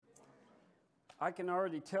I can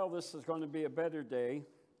already tell this is going to be a better day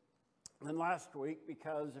than last week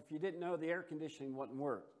because if you didn't know, the air conditioning wasn't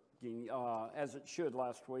working as it should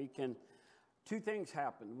last week. And two things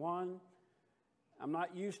happened. One, I'm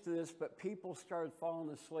not used to this, but people started falling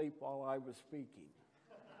asleep while I was speaking.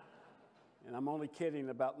 And I'm only kidding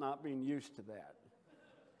about not being used to that.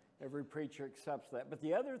 Every preacher accepts that. But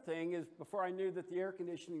the other thing is, before I knew that the air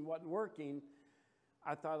conditioning wasn't working,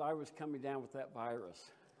 I thought I was coming down with that virus.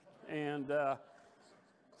 And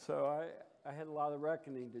so I had a lot of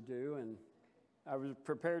reckoning to do, and I was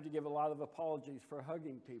prepared to give a lot of apologies for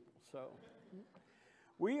hugging people. So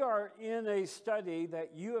we are in a study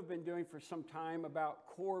that you have been doing for some time about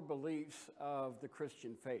core beliefs of the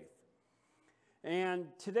Christian faith. And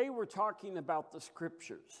today we're talking about the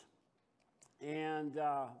Scriptures. And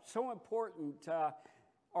so important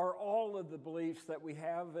are all of the beliefs that we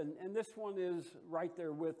have, and this one is right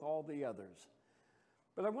there with all the others.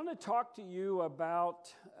 But I want to talk to you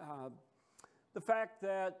about the fact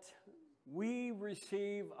that we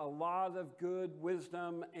receive a lot of good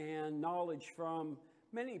wisdom and knowledge from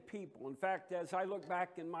many people. In fact, as I look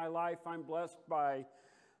back in my life, I'm blessed by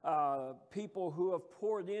people who have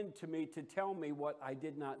poured into me to tell me what I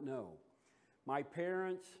did not know. My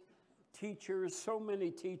parents, teachers, so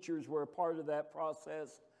many teachers were a part of that process.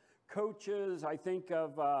 Coaches, I think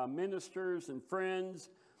of ministers and friends.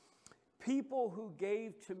 People who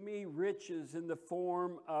gave to me riches in the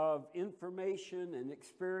form of information and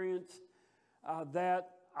experience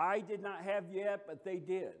that I did not have yet, but they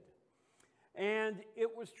did. And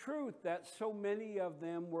it was truth that so many of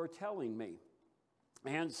them were telling me.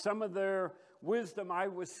 And some of their wisdom I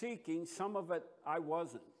was seeking, some of it I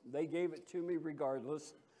wasn't. They gave it to me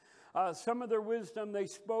regardless. Some of their wisdom they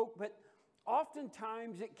spoke, but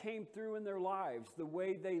oftentimes it came through in their lives, the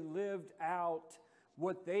way they lived out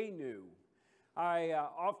what they knew. I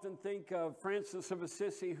often think of Francis of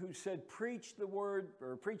Assisi, who said, preach the word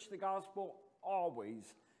or preach the gospel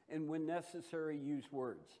always, and when necessary, use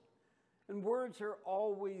words. And words are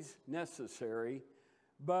always necessary,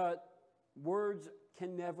 but words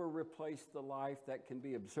can never replace the life that can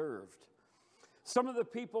be observed. Some of the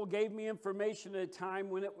people gave me information at a time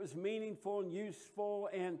when it was meaningful and useful,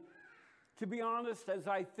 and to be honest, as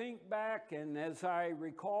I think back and as I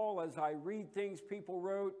recall, as I read things people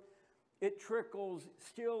wrote, it trickles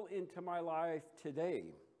still into my life today.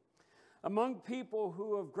 Among people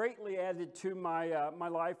who have greatly added to my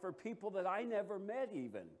life are people that I never met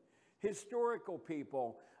even, historical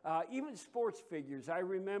people, even sports figures. I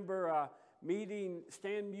remember meeting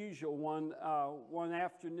Stan Musial one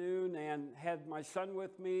afternoon and had my son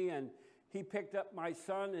with me, and he picked up my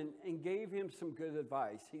son and gave him some good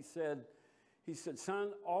advice. He said,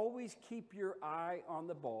 son, always keep your eye on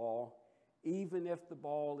the ball, even if the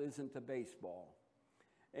ball isn't a baseball.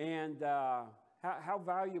 And how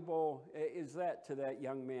valuable is that to that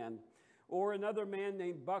young man? Or another man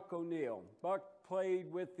named Buck O'Neil. Buck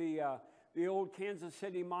played with the old Kansas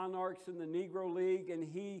City Monarchs in the Negro League, and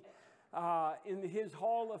he in his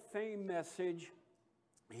Hall of Fame message,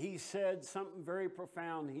 he said something very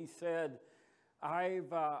profound. He said,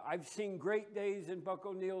 I've seen great days in Buck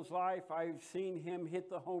O'Neil's life. I've seen him hit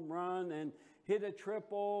the home run and hit a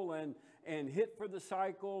triple and hit for the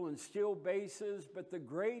cycle and steal bases. But the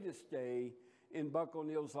greatest day in Buck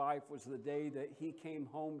O'Neil's life was the day that he came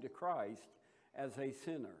home to Christ as a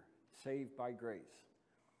sinner, saved by grace.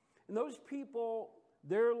 And those people,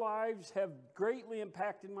 their lives have greatly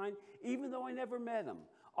impacted mine, even though I never met them.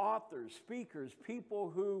 Authors, speakers, people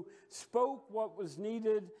who spoke what was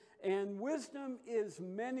needed. And wisdom is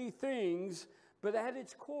many things, but at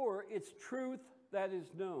its core, it's truth that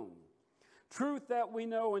is known. Truth that we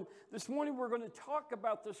know. And this morning we're going to talk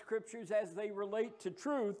about the Scriptures as they relate to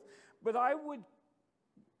truth, but I would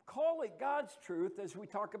call it God's truth as we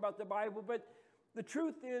talk about the Bible. But the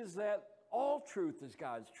truth is that all truth is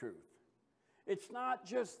God's truth. It's not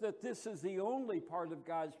just that this is the only part of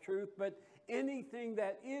God's truth, but anything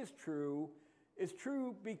that is true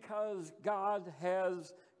because God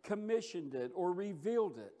has commissioned it or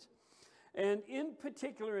revealed it. And in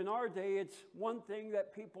particular, in our day, it's one thing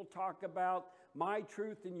that people talk about, my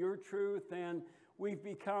truth and your truth, and we've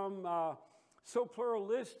become so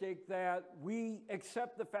pluralistic that we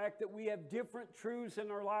accept the fact that we have different truths in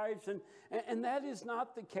our lives, and that is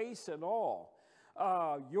not the case at all.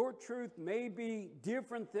 Your truth may be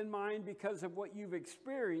different than mine because of what you've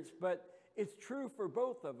experienced, but it's true for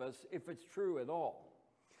both of us if it's true at all.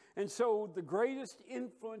 And so the greatest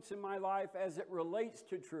influence in my life as it relates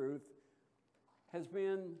to truth has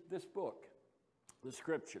been this book, the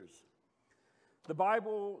Scriptures. The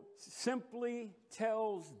Bible simply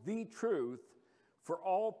tells the truth for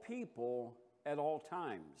all people at all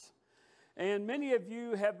times. And many of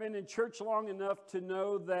you have been in church long enough to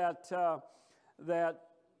know that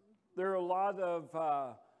there are a lot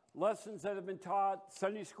of lessons that have been taught,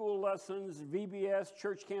 Sunday school lessons, VBS,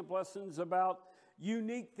 church camp lessons about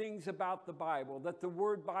unique things about the Bible, that the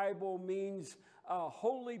word Bible means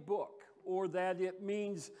holy book, or that it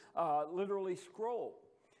means literally scroll.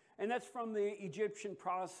 And that's from the Egyptian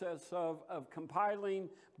process of compiling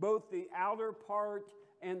both the outer part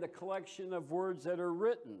and the collection of words that are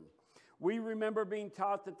written. We remember being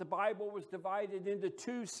taught that the Bible was divided into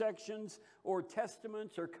two sections, or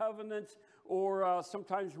testaments, or covenants, or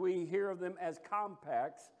sometimes we hear of them as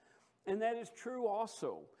compacts. And that is true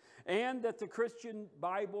also. And that the Christian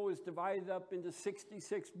Bible is divided up into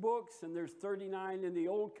 66 books, and there's 39 in the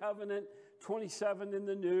Old Covenant, 27 in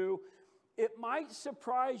the New. It might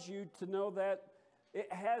surprise you to know that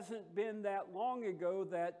it hasn't been that long ago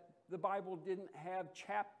that the Bible didn't have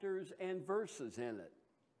chapters and verses in it.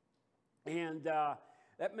 And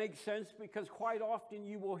that makes sense because quite often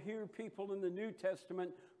you will hear people in the New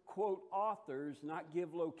Testament quote authors, not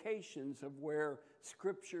give locations of where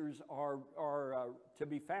scriptures are to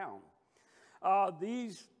be found.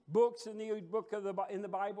 These books in the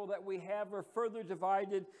Bible that we have are further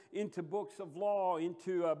divided into books of law,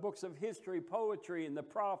 into books of history, poetry, and the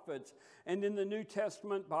prophets. And in the New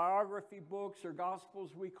Testament, biography books, or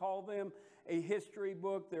gospels we call them, a history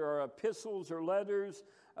book. There are epistles or letters,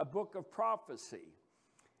 a book of prophecy.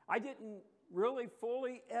 I didn't really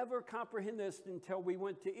fully ever comprehend this until we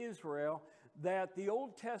went to Israel, that the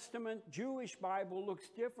Old Testament Jewish Bible looks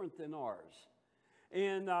different than ours.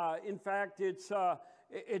 And in fact,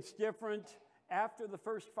 it's different. After the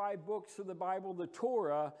first 5 books of the Bible, the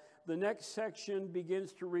Torah, the next section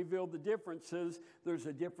begins to reveal the differences. There's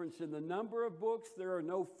a difference in the number of books. There are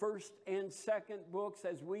no first and second books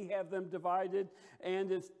as we have them divided.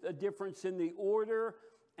 And it's a difference in the order.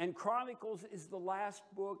 And Chronicles is the last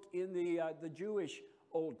book in the Jewish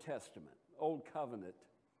Old Testament, Old Covenant.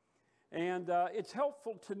 And it's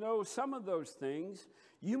helpful to know some of those things.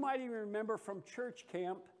 You might even remember from church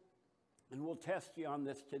camp, and we'll test you on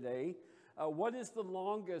this today, what is the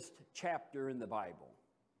longest chapter in the Bible?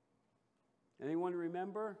 Anyone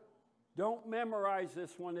remember? Don't memorize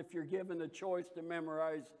this one if you're given a choice to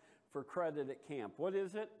memorize for credit at camp. What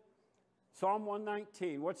is it? Psalm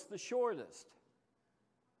 119. What's the shortest?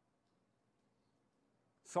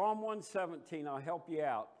 Psalm 117. I'll help you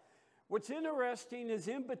out. What's interesting is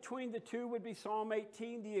in between the two would be Psalm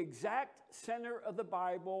 18, the exact center of the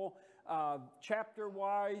Bible,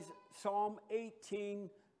 chapter-wise, Psalm 18,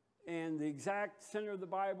 and the exact center of the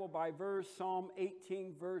Bible by verse, Psalm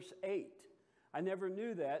 18, verse 8. I never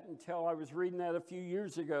knew that until I was reading that a few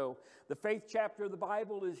years ago. The faith chapter of the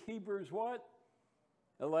Bible is Hebrews what?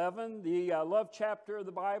 11. The love chapter of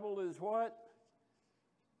the Bible is what?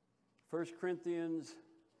 1 Corinthians.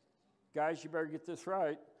 Guys, you better get this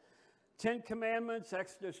right. 10 Commandments,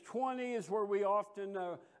 Exodus 20 is where we often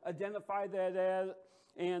identify that as.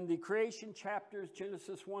 And the creation chapters,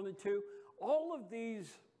 Genesis 1 and 2. All of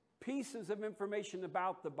these pieces of information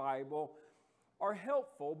about the Bible are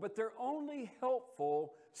helpful, but they're only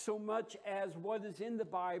helpful so much as what is in the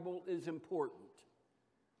Bible is important.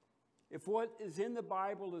 If what is in the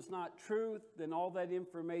Bible is not truth, then all that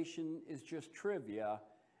information is just trivia,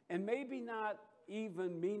 and maybe not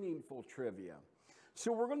even meaningful trivia.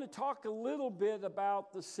 So we're going to talk a little bit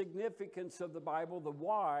about the significance of the Bible, the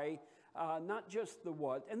why, not just the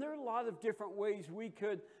what. And there are a lot of different ways we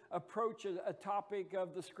could approach a topic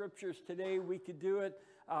of the Scriptures today. We could do it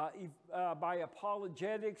by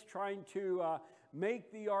apologetics, trying to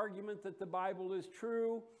make the argument that the Bible is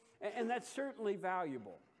true, and that's certainly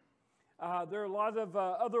valuable. There are a lot of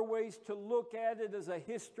other ways to look at it as a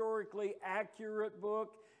historically accurate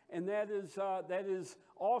book, and that is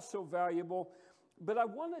also valuable. But I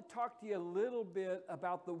want to talk to you a little bit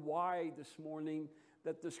about the why this morning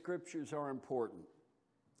that the Scriptures are important.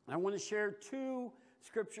 I want to share 2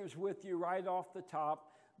 scriptures with you right off the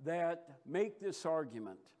top that make this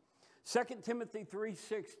argument. 2 Timothy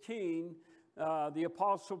 3:16, the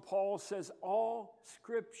Apostle Paul says, all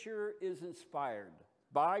Scripture is inspired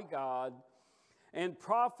by God and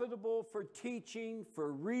profitable for teaching,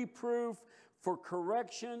 for reproof, for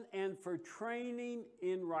correction, and for training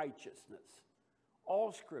in righteousness.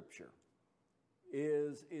 All Scripture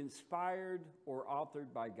is inspired or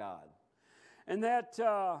authored by God. And that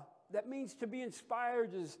means to be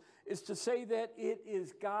inspired is to say that it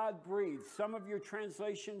is God-breathed. Some of your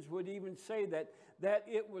translations would even say that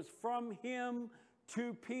it was from Him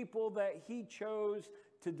to people that He chose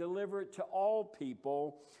to deliver it to all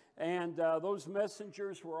people. And those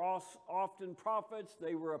messengers were often prophets.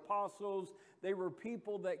 They were apostles. They were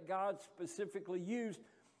people that God specifically used.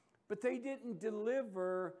 But they didn't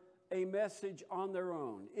deliver a message on their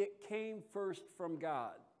own. It came first from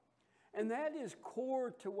God. And that is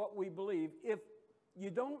core to what we believe. If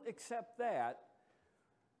you don't accept that,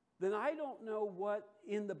 then I don't know what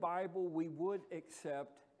in the Bible we would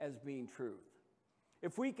accept as being truth.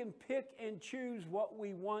 If we can pick and choose what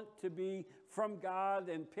we want to be from God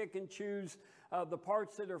and pick and choose the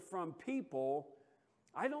parts that are from people,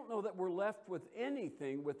 I don't know that we're left with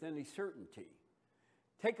anything with any certainty.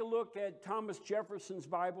 Take a look at Thomas Jefferson's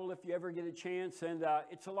Bible if you ever get a chance, and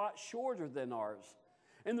it's a lot shorter than ours.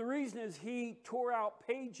 And the reason is he tore out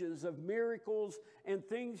pages of miracles and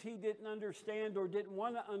things he didn't understand or didn't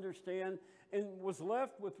want to understand, and was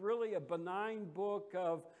left with really a benign book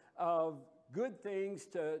of good things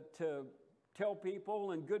to tell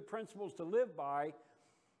people and good principles to live by.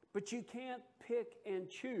 But you can't pick and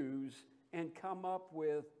choose and come up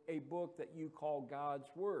with a book that you call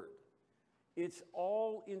God's Word. It's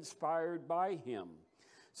all inspired by Him.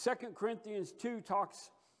 2 Corinthians 2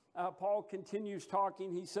 talks, Paul continues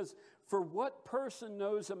talking. He says, "For what person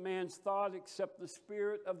knows a man's thought except the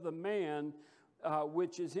spirit of the man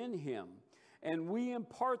which is in him? And we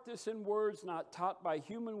impart this in words not taught by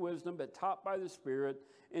human wisdom, but taught by the Spirit,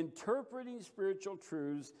 interpreting spiritual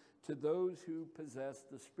truths to those who possess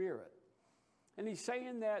the Spirit." And he's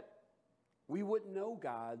saying that we wouldn't know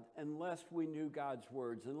God unless we knew God's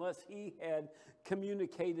words, unless He had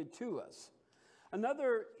communicated to us.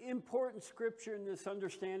 Another important scripture in this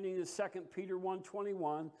understanding is 2 Peter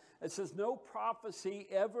 1:21. It says, "No prophecy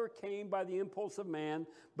ever came by the impulse of man,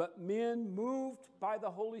 but men moved by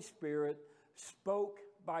the Holy Spirit spoke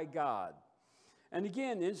by God." And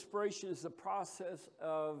again, inspiration is the process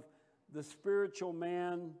of the spiritual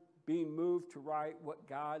man being moved to write what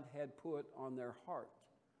God had put on their heart.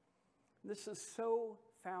 This is so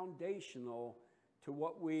foundational to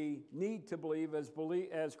what we need to believe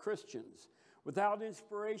as Christians. Without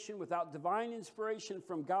inspiration, without divine inspiration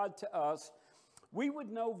from God to us, we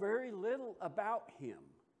would know very little about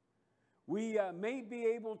Him. We may be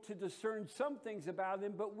able to discern some things about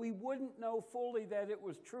Him, but we wouldn't know fully that it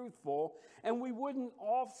was truthful, and we wouldn't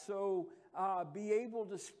also be able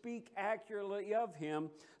to speak accurately of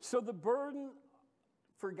Him. So the burden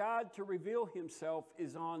for God to reveal Himself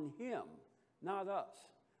is on Him, not us.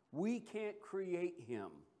 We can't create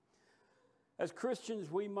Him. As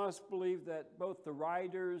Christians, we must believe that both the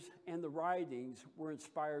writers and the writings were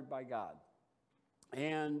inspired by God,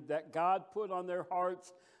 and that God put on their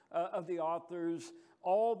hearts of the authors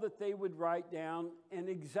all that they would write down, and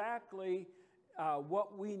exactly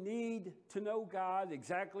what we need to know God,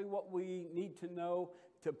 exactly what we need to know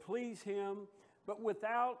to please Him. But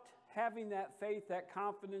without having that faith, that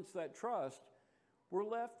confidence, that trust, we're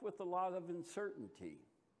left with a lot of uncertainty.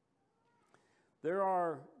 There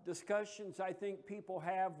are discussions I think people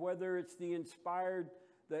have whether it's the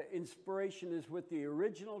inspiration is with the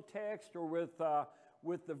original text or with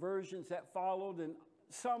the versions that followed, and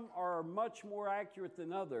some are much more accurate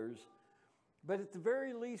than others. But at the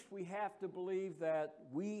very least, we have to believe that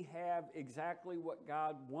we have exactly what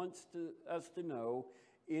God wants us to know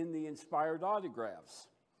in the inspired autographs.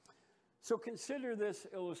 So consider this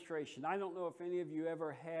illustration. I don't know if any of you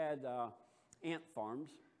ever had ant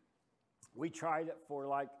farms. We tried it for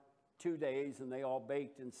like 2 days, and they all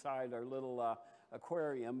baked inside our little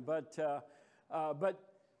aquarium. But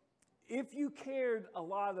if you cared a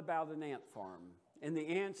lot about an ant farm and the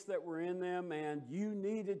ants that were in them, and you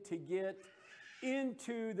needed to get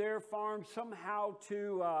into their farm somehow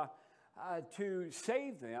to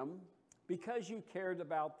save them because you cared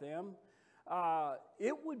about them,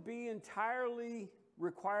 it would be entirely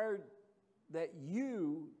required that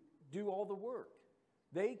you do all the work.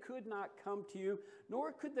 They could not come to you,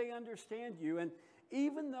 nor could they understand you. And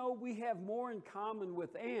even though we have more in common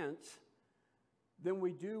with ants than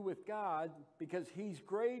we do with God, because He's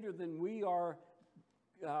greater than we are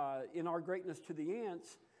in our greatness to the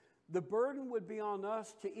ants, the burden would be on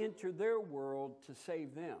us to enter their world to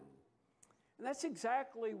save them. And that's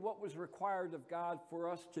exactly what was required of God for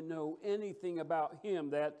us to know anything about Him,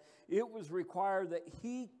 that it was required that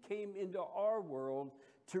He came into our world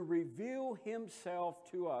to reveal Himself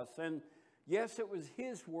to us. And yes, it was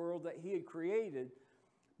His world that He had created,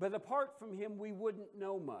 but apart from Him, we wouldn't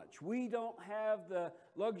know much. We don't have the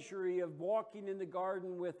luxury of walking in the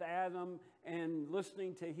garden with Adam and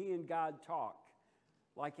listening to he and God talk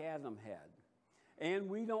like Adam had. And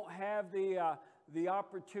we don't have the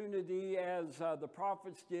opportunity, as the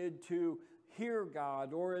prophets did, to hear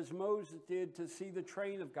God, or as Moses did, to see the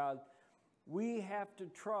train of God. we have to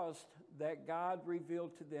trust that God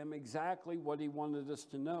revealed to them exactly what he wanted us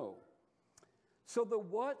to know. So the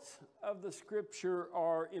what's of the Scripture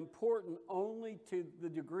are important only to the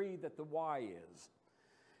degree that the why is.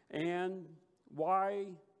 And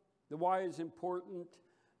the why is important,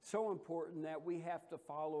 so important that we have to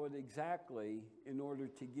follow it exactly in order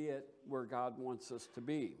to get where God wants us to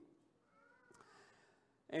be.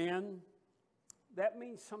 And that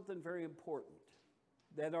means something very important,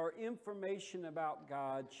 that our information about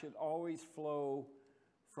God should always flow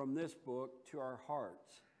from this book to our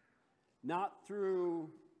hearts, not through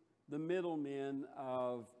the middlemen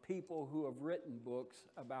of people who have written books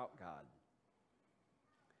about God.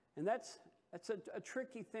 And that's a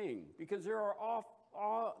tricky thing, because there are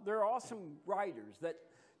awesome writers that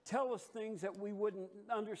tell us things that we wouldn't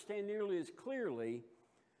understand nearly as clearly,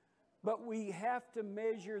 but we have to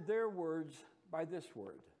measure their words by this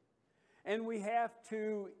word. And we have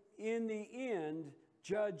to, in the end,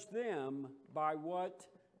 judge them by what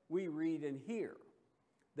we read and hear.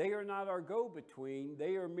 They are not our go-between.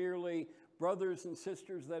 They are merely brothers and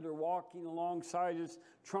sisters that are walking alongside us,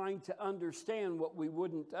 trying to understand what we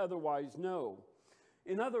wouldn't otherwise know.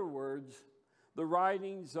 In other words, the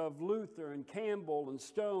writings of Luther and Campbell and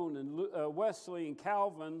Stone and Wesley and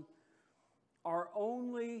Calvin are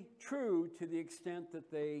only true to the extent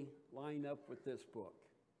that they line up with this book.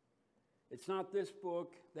 It's not this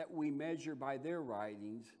book that we measure by their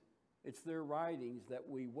writings. It's their writings that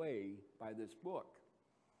we weigh by this book.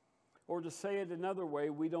 Or to say it another way,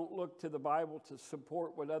 we don't look to the Bible to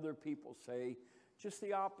support what other people say, just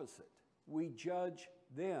the opposite. We judge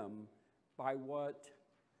them by what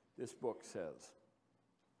this book says.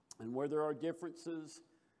 And where there are differences,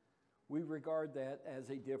 we regard that as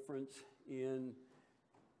a difference in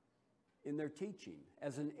their teaching,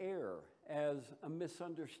 as an error, as a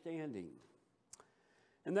misunderstanding.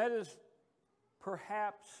 And that is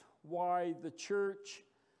perhaps why the church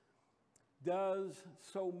does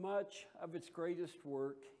so much of its greatest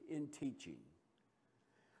work in teaching.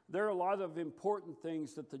 There are a lot of important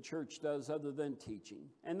things that the church does other than teaching.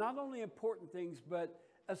 And not only important things, but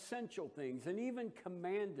essential things, and even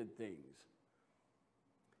commanded things.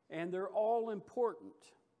 And they're all important,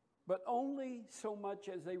 but only so much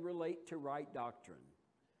as they relate to right doctrine.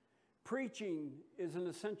 Preaching is an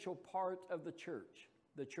essential part of the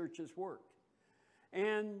church's work.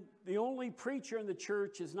 And the only preacher in the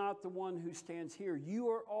church is not the one who stands here. You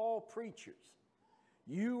are all preachers.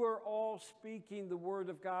 You are all speaking the Word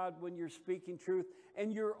of God when you're speaking truth,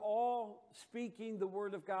 and you're all speaking the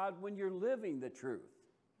Word of God when you're living the truth.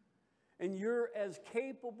 And you're as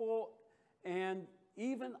capable and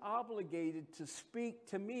even obligated to speak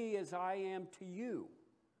to me as I am to you.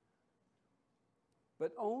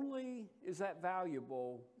 But only is that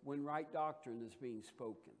valuable when right doctrine is being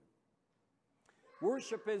spoken.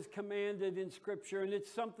 Worship is commanded in Scripture, and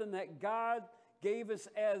it's something that God gave us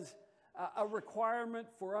as a requirement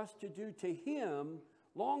for us to do to Him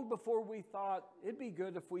long before we thought it'd be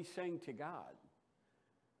good if we sang to God.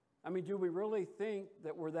 I mean, do we really think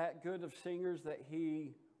that we're that good of singers that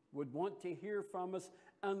He would want to hear from us,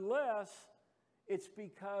 unless it's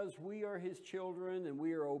because we are His children and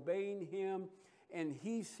we are obeying Him, and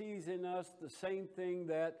He sees in us the same thing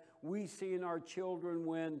that we see in our children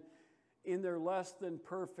when, in their less than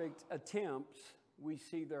perfect attempts, we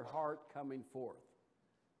see their heart coming forth.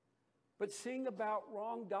 But sing about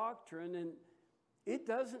wrong doctrine, and it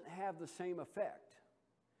doesn't have the same effect.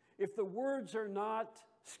 If the words are not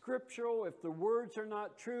scriptural, if the words are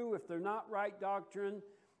not true, if they're not right doctrine,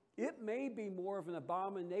 it may be more of an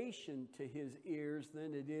abomination to His ears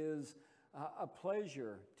than it is a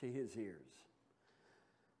pleasure to His ears.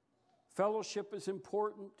 Fellowship is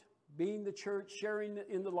important. Being the church, sharing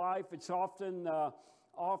in the life, it's often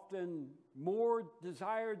more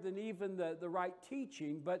desired than even the right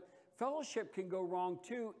teaching, but fellowship can go wrong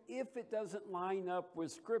too if it doesn't line up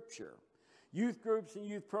with Scripture. Youth groups and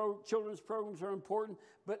children's programs are important,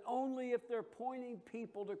 but only if they're pointing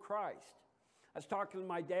people to Christ. I was talking to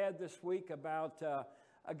my dad this week about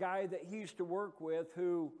a guy that he used to work with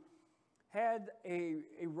who had a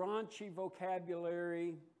raunchy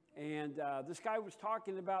vocabulary. And this guy was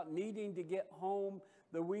talking about needing to get home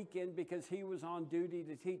the weekend because he was on duty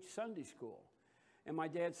to teach Sunday school. And my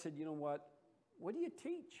dad said, you know what do you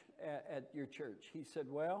teach at your church? He said,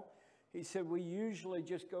 we usually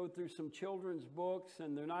just go through some children's books,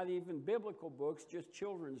 and they're not even biblical books, just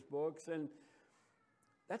children's books. And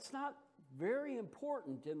that's not very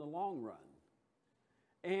important in the long run.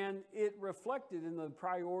 And it reflected in the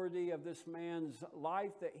priority of this man's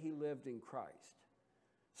life that he lived in Christ.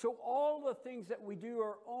 So all the things that we do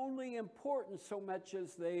are only important so much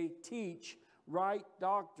as they teach right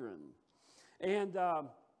doctrine. And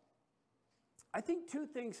I think two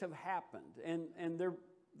things have happened, and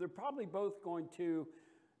they're probably both going to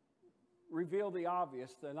reveal the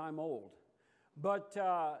obvious, that I'm old. But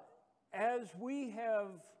as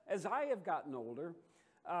I have gotten older,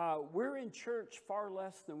 we're in church far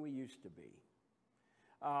less than we used to be.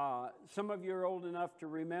 Some of you are old enough to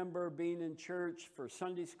remember being in church for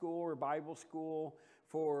Sunday school or Bible school,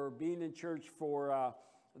 for being in church for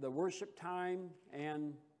the worship time,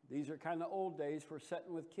 and these are kind of old days. We're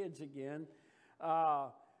sitting with kids again.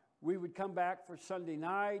 We would come back for Sunday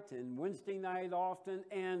night and Wednesday night often,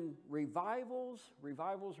 and revivals,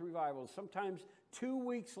 sometimes 2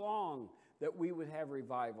 weeks long that we would have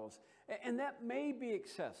revivals. And that may be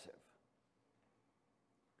excessive,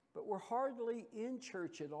 but we're hardly in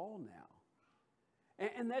church at all now.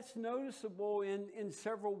 And that's noticeable in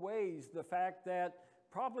several ways. The fact that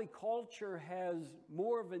probably culture has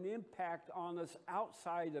more of an impact on us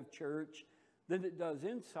outside of church than it does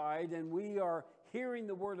inside, and we are hearing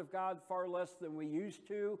the Word of God far less than we used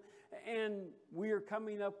to, and we are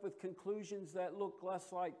coming up with conclusions that look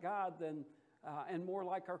less like God than and more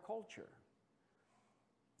like our culture.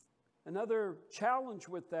 Another challenge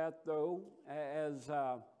with that, though, as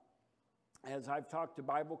I've talked to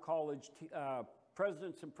Bible college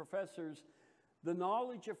presidents and professors, the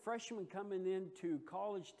knowledge of freshmen coming into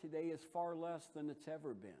college today is far less than it's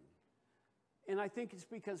ever been. And I think it's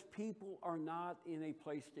because people are not in a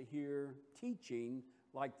place to hear teaching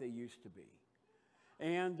like they used to be.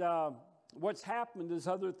 And what's happened is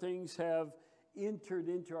other things have entered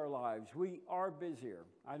into our lives. We are busier.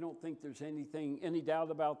 I don't think there's any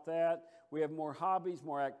doubt about that. We have more hobbies,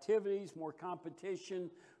 more activities, more competition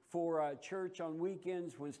for church on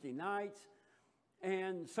weekends, Wednesday nights.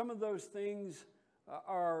 And some of those things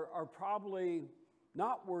are probably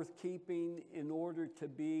not worth keeping in order to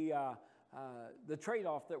be the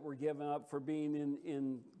trade-off that we're giving up for being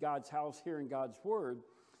in God's house, hearing God's Word.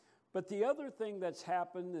 But the other thing that's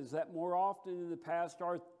happened is that more often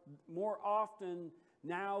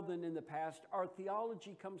now than in the past, our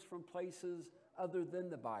theology comes from places other than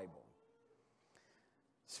the Bible.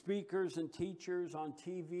 Speakers and teachers on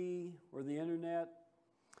TV or the internet,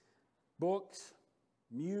 books,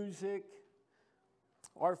 music,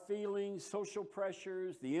 our feelings, social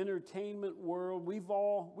pressures, the entertainment world,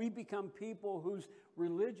 we become people whose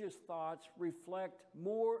religious thoughts reflect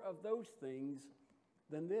more of those things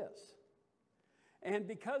than this. And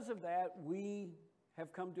because of that, we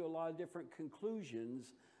have come to a lot of different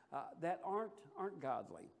conclusions that aren't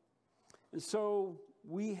godly. And so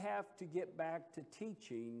we have to get back to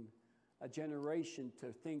teaching a generation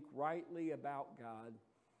to think rightly about God,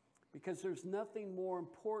 because there's nothing more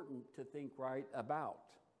important to think right about.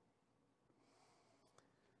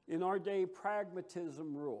 In our day,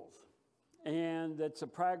 pragmatism rules, and it's a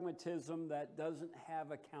pragmatism that doesn't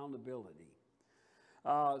have accountability.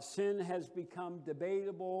 Sin has become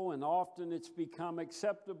debatable, and often it's become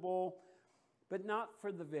acceptable, but not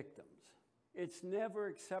for the victims. It's never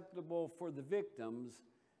acceptable for the victims,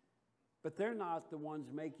 but they're not the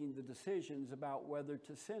ones making the decisions about whether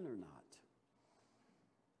to sin or not.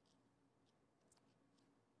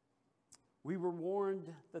 We were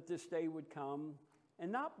warned that this day would come,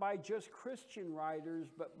 and not by just Christian writers,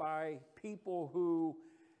 but by people who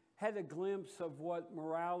had a glimpse of what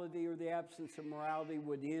morality or the absence of morality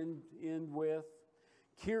would end with.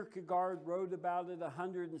 Kierkegaard wrote about it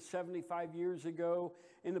 175 years ago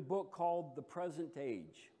in a book called The Present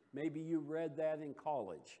Age. Maybe you read that in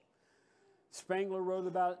college. Spengler wrote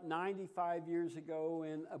about it 95 years ago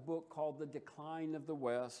in a book called The Decline of the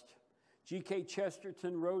West. G.K.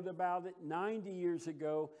 Chesterton wrote about it 90 years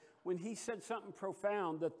ago when he said something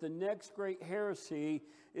profound, that the next great heresy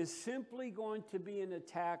is simply going to be an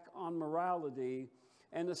attack on morality,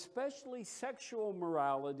 and especially sexual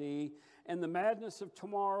morality, and the madness of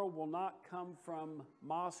tomorrow will not come from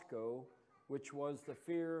Moscow, which was the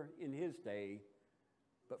fear in his day,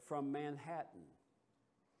 but from Manhattan.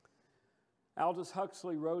 Aldous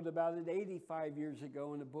Huxley wrote about it 85 years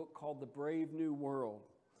ago in a book called The Brave New World.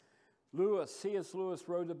 C.S. Lewis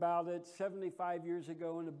wrote about it 75 years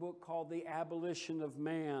ago in a book called The Abolition of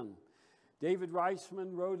Man. David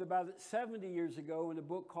Reisman wrote about it 70 years ago in a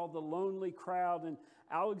book called The Lonely Crowd, and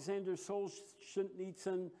Alexander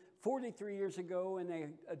Solzhenitsyn 43 years ago in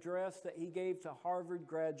an address that he gave to Harvard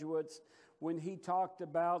graduates when he talked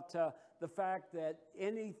about the fact that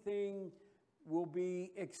anything will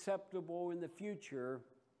be acceptable in the future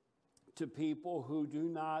to people who do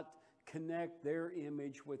not connect their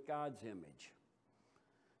image with God's image.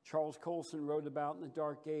 Charles Colson wrote about in The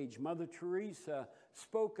Dark Age. Mother Teresa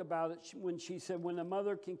spoke about it when she said, when a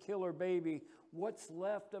mother can kill her baby, what's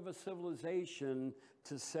left of a civilization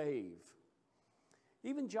to save?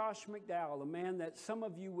 Even Josh McDowell, a man that some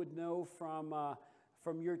of you would know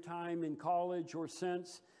from your time in college or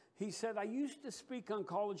since, he said, I used to speak on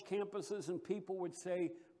college campuses and people would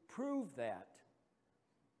say, prove that.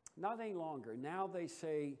 Not any longer. Now they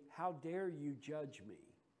say, how dare you judge me?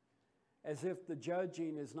 As if the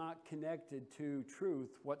judging is not connected to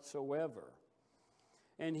truth whatsoever.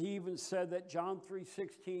 And he even said that John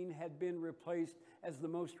 3:16 had been replaced as the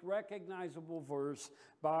most recognizable verse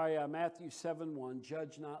by Matthew 7:1,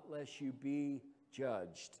 judge not lest you be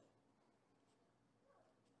judged.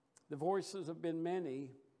 The voices have been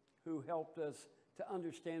many who helped us to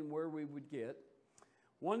understand where we would get.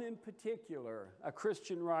 One in particular, a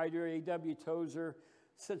Christian writer, A.W. Tozer,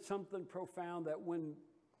 said something profound that when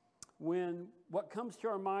what comes to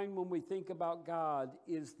our mind when we think about God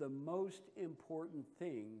is the most important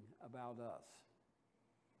thing about us.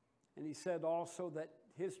 And he said also that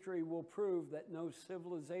history will prove that no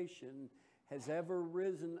civilization has ever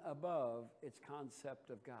risen above its concept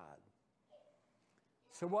of God.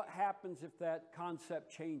 So what happens if that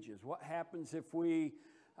concept changes? What happens if we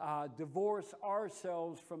divorce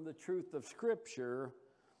ourselves from the truth of Scripture?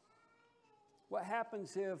 What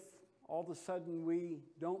happens if all of a sudden we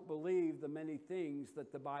don't believe the many things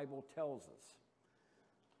that the Bible tells us?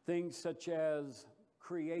 Things such as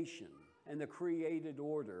creation and the created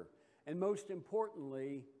order, and most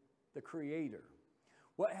importantly, the Creator.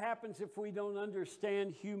 What happens if we don't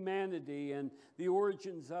understand humanity and the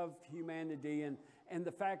origins of humanity and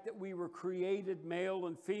the fact that we were created male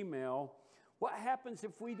and female? What happens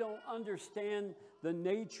if we don't understand the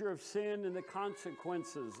nature of sin and the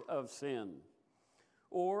consequences of sin?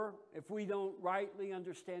 Or if we don't rightly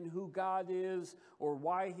understand who God is, or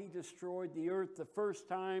why He destroyed the earth the first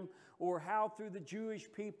time, or how through the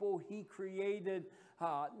Jewish people He created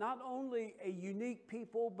not only a unique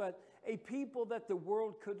people, but a people that the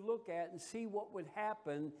world could look at and see what would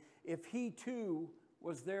happen if He too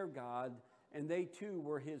was their God and they too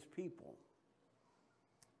were His people.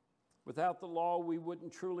 Without the law, we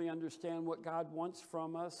wouldn't truly understand what God wants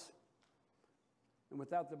from us. And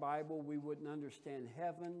without the Bible, we wouldn't understand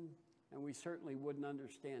heaven, and we certainly wouldn't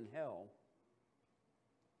understand hell.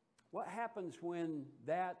 What happens when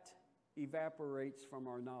that evaporates from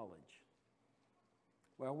our knowledge?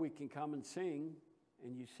 Well, we can come and sing,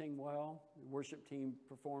 and you sing well. The worship team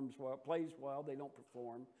performs well, plays well. They don't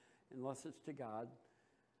perform unless it's to God.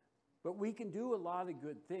 But we can do a lot of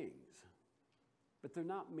good things, but they're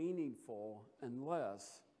not meaningful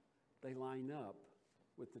unless they line up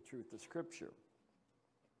with the truth of Scripture.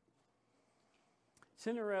 It's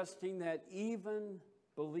interesting that even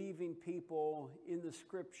believing people in the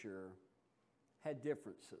Scripture had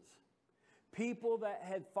differences. People that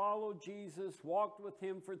had followed Jesus, walked with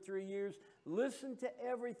Him for 3 years, listened to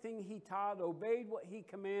everything He taught, obeyed what He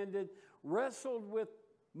commanded, wrestled with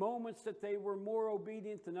moments that they were more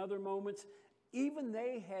obedient than other moments. Even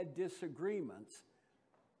they had disagreements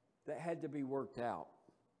that had to be worked out.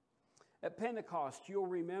 At Pentecost, you'll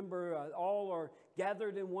remember all are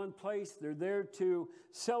gathered in one place. They're there to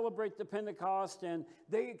celebrate the Pentecost, and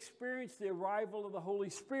they experienced the arrival of the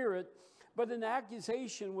Holy Spirit. But an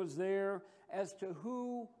accusation was there as to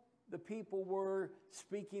who the people were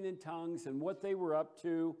speaking in tongues and what they were up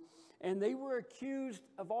to. And they were accused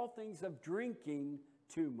of all things of drinking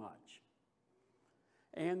too much.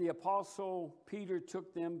 And the Apostle Peter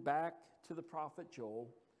took them back to the prophet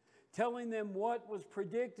Joel, telling them what was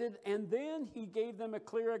predicted, and then he gave them a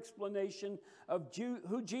clear explanation of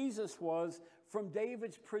who Jesus was from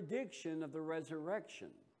David's prediction of the resurrection.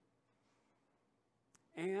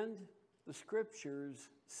 And the Scriptures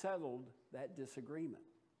settled that disagreement.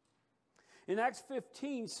 In Acts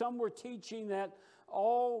 15, some were teaching that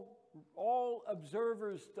all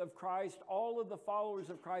observers of Christ, all of the followers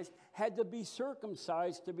of Christ, had to be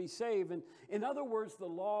circumcised to be saved. And in other words, the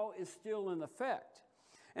law is still in effect.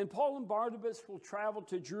 And Paul and Barnabas will travel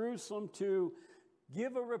to Jerusalem to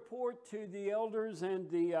give a report to the elders and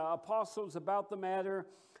the apostles about the matter,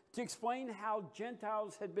 to explain how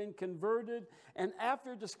Gentiles had been converted. And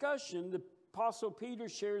after discussion, the Apostle Peter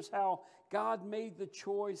shares how God made the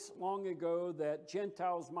choice long ago that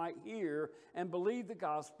Gentiles might hear and believe the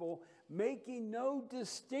gospel, making no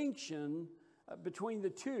distinction between the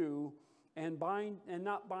two, and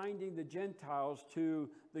not binding the Gentiles to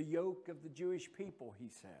the yoke of the Jewish people, he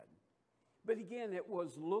said. But again, it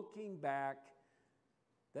was looking back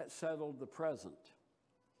that settled the present.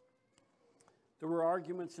 There were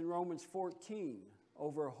arguments in Romans 14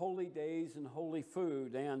 over holy days and holy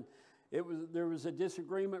food. And there was a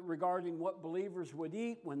disagreement regarding what believers would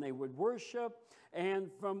eat when they would worship. And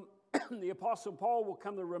from the Apostle Paul will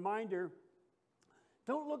come the reminder,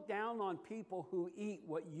 don't look down on people who eat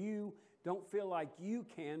what you don't feel like you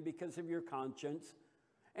can because of your conscience.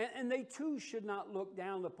 And they too should not look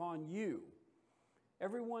down upon you.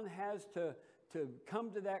 Everyone has to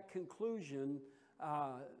come to that conclusion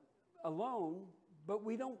alone, but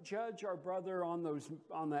we don't judge our brother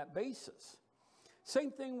on that basis.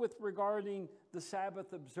 Same thing with regarding the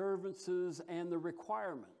Sabbath observances and the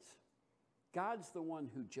requirements. God's the one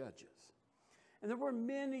who judges. And there were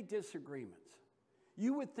many disagreements.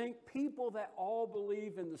 You would think people that all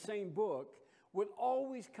believe in the same book would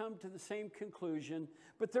always come to the same conclusion,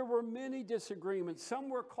 but there were many disagreements. Some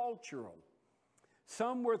were cultural,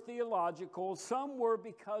 some were theological, some were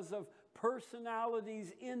because of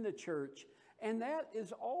personalities in the church, and that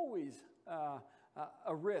is always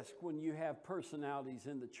a risk when you have personalities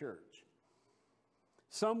in the church.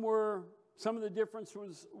 Some of the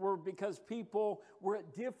differences were because people were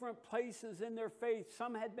at different places in their faith.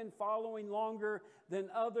 Some had been following longer than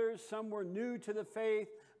others. Some were new to the faith,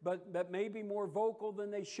 but maybe more vocal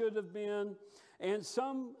than they should have been. And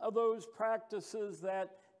some of those practices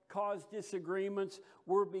that caused disagreements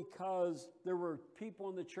were because there were people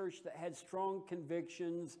in the church that had strong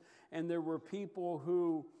convictions, and there were people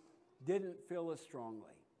who didn't feel as strongly.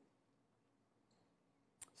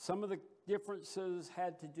 Some of the differences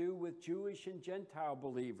had to do with Jewish and Gentile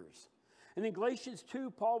believers. And in Galatians 2,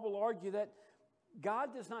 Paul will argue that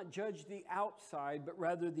God does not judge the outside, but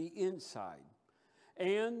rather the inside.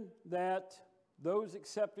 And that those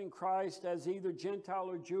accepting Christ as either Gentile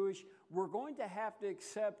or Jewish were going to have to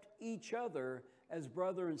accept each other as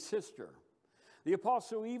brother and sister. The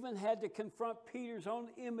apostle even had to confront Peter's own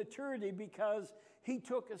immaturity because he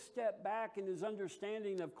took a step back in his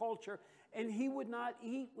understanding of culture, and he would not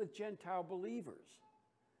eat with Gentile believers.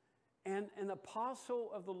 And an apostle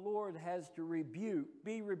of the Lord has to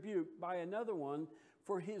be rebuked by another one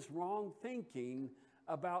for his wrong thinking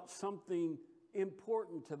about something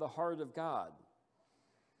important to the heart of God.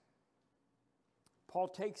 Paul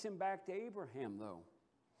takes him back to Abraham, though,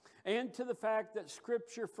 and to the fact that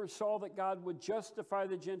Scripture foresaw that God would justify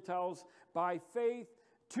the Gentiles by faith,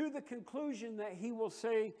 to the conclusion that he will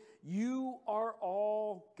say, you are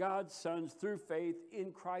all God's sons through faith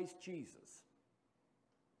in Christ Jesus.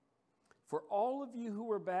 For all of you who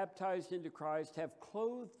were baptized into Christ have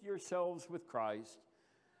clothed yourselves with Christ.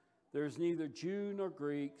 There is neither Jew nor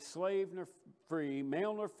Greek, slave nor free,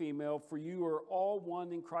 male nor female, for you are all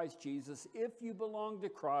one in Christ Jesus. If you belong to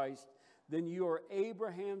Christ, then you are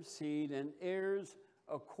Abraham's seed and heirs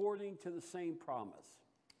according to the same promise.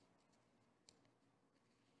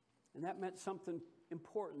 And that meant something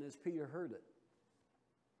important as Peter heard it.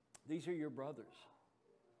 These are your brothers.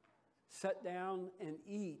 Sit down and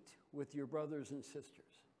eat with your brothers and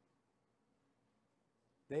sisters.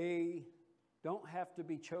 They don't have to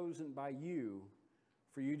be chosen by you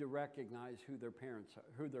for you to recognize who their parents are,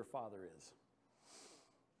 who their father is.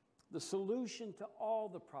 The solution to all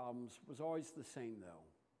the problems was always the same, though.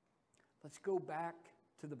 Let's go back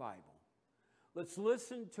to the Bible. Let's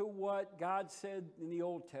listen to what God said in the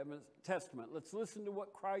Old Testament. Let's listen to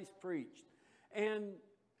what Christ preached. And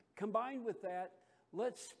combined with that,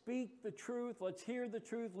 let's speak the truth. Let's hear the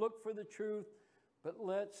truth, look for the truth. But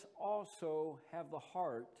let's also have the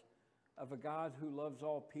heart of a God who loves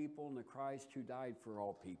all people and a Christ who died for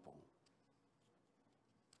all people.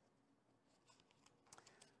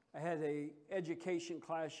 I had an education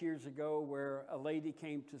class years ago where a lady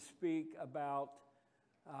came to speak about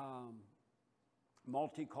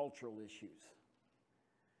multicultural issues.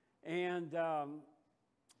 And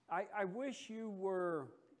I wish you were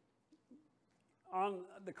on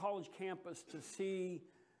the college campus to see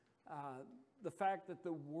the fact that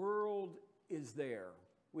the world is there.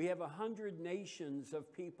 We have 100 nations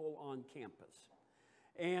of people on campus.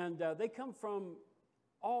 And they come from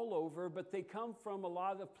all over, but they come from a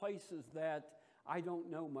lot of places that I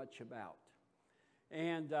don't know much about.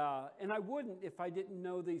 And I wouldn't if I didn't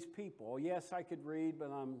know these people. Yes, I could read,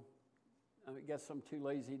 but I guess I'm too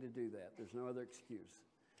lazy to do that. There's no other excuse.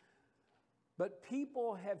 But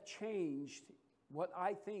people have changed what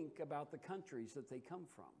I think about the countries that they come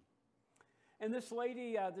from. And this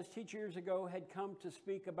lady, this teacher years ago, had come to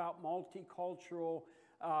speak about multicultural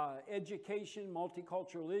education,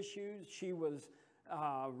 multicultural issues. She was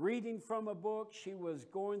reading from a book. She was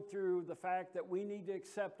going through the fact that we need to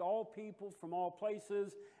accept all people from all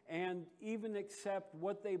places and even accept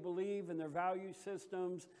what they believe in their value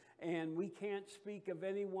systems. And we can't speak of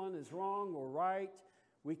anyone as wrong or right.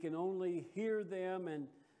 We can only hear them. And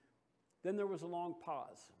then there was a long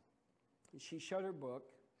pause. And she shut her book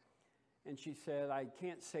and she said, I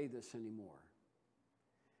can't say this anymore.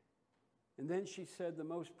 And then she said the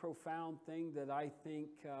most profound thing that I think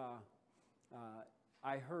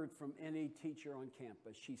I heard from any teacher on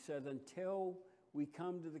campus. She said, until we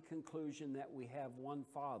come to the conclusion that we have one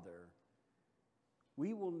Father,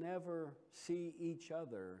 we will never see each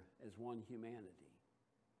other as one humanity.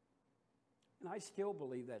 And I still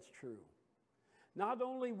believe that's true. Not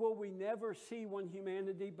only will we never see one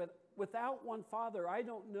humanity, but without one Father, I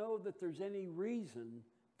don't know that there's any reason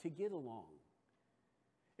to get along.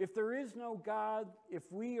 If there is no God, if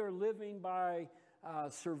we are living by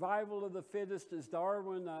survival of the fittest, as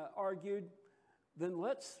Darwin argued, then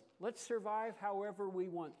let's survive however we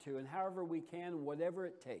want to and however we can, whatever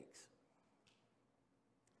it takes.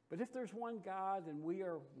 But if there's one God and we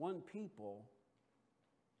are one people,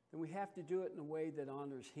 then we have to do it in a way that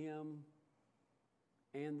honors Him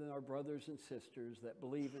and our brothers and sisters that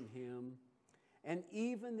believe in Him, and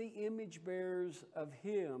even the image bearers of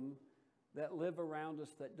Him that live around us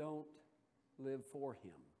that don't live for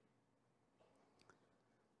Him.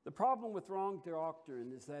 The problem with wrong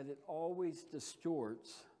doctrine is that it always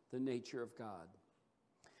distorts the nature of God.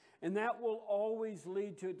 And that will always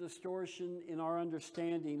lead to a distortion in our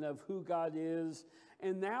understanding of who God is,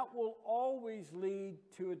 and that will always lead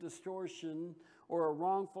to a distortion or a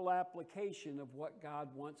wrongful application of what God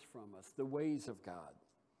wants from us, the ways of God.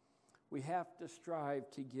 We have to strive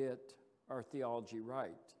to get our theology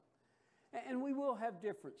right. And we will have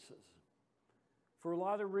differences. For a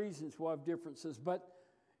lot of reasons we'll have differences, but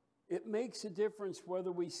it makes a difference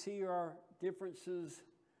whether we see our differences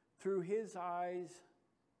through His eyes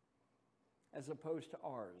as opposed to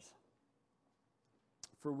ours.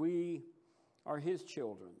 For we are His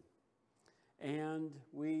children, and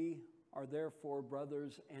we are therefore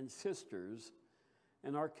brothers and sisters,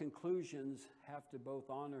 and our conclusions have to both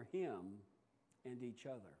honor Him and each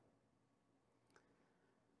other.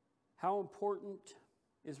 How important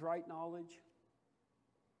is right knowledge?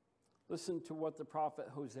 Listen to what the prophet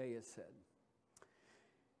Hosea said.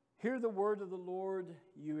 Hear the word of the Lord,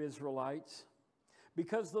 you Israelites,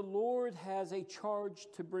 because the Lord has a charge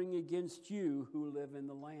to bring against you who live in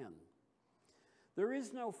the land. There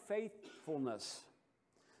is no faithfulness,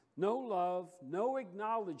 no love, no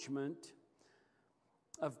acknowledgement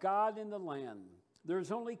of God in the land.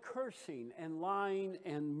 There's only cursing and lying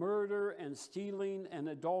and murder and stealing and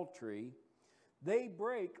adultery. They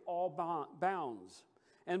break all bounds,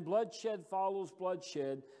 and bloodshed follows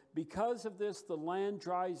bloodshed. Because of this, the land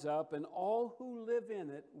dries up, and all who live in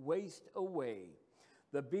it waste away.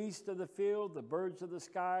 The beasts of the field, the birds of the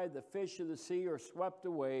sky, the fish of the sea are swept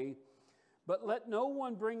away. But let no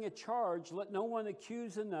one bring a charge, let no one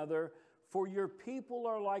accuse another, for your people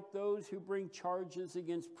are like those who bring charges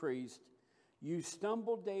against priests. You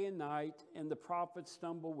stumble day and night, and the prophets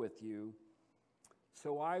stumble with you.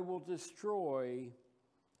 So I will destroy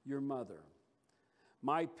your mother.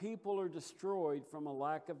 My people are destroyed from a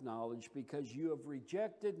lack of knowledge. Because you have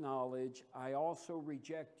rejected knowledge, I also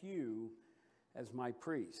reject you as my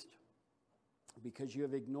priest. Because you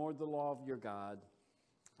have ignored the law of your God,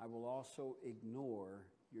 I will also ignore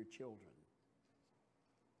your children.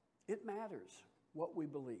 It matters what we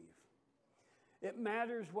believe. It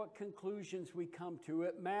matters what conclusions we come to.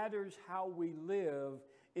 It matters how we live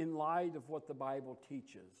in light of what the Bible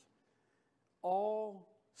teaches. All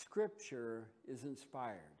Scripture is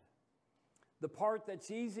inspired. The part that's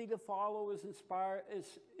easy to follow is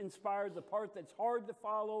inspired. The part that's hard to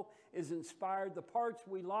follow is inspired. The parts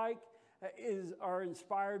we like are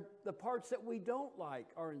inspired. The parts that we don't like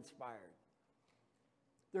are inspired.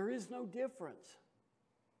 There is no difference.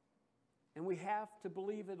 And we have to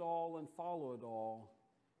believe it all and follow it all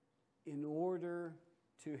in order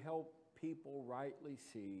to help people rightly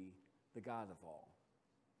see the God of all.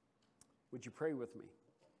 Would you pray with me?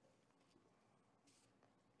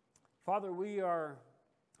 Father, we are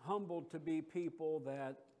humbled to be people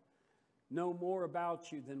that know more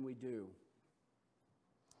about you than we do.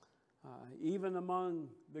 Even among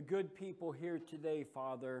the good people here today,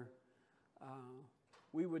 Father,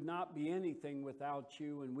 we would not be anything without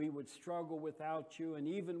you, and we would struggle without you. And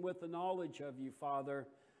even with the knowledge of you, Father,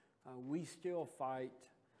 we still fight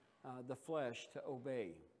the flesh to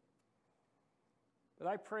obey. But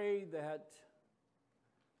I pray that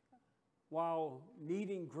while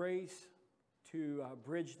needing grace to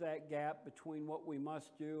bridge that gap between what we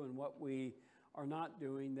must do and what we are not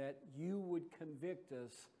doing, that you would convict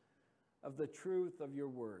us of the truth of your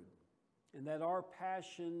word, and that our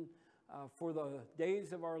passion for the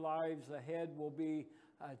days of our lives ahead will be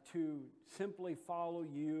to simply follow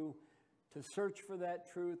you, to search for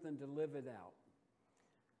that truth and to live it out.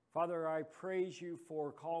 Father, I praise you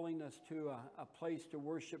for calling us to a place to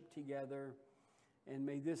worship together. And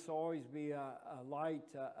may this always be a light,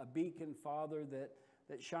 a beacon, Father,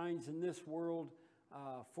 that shines in this world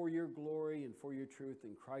for your glory and for your truth.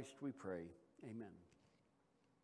 In Christ we pray. Amen.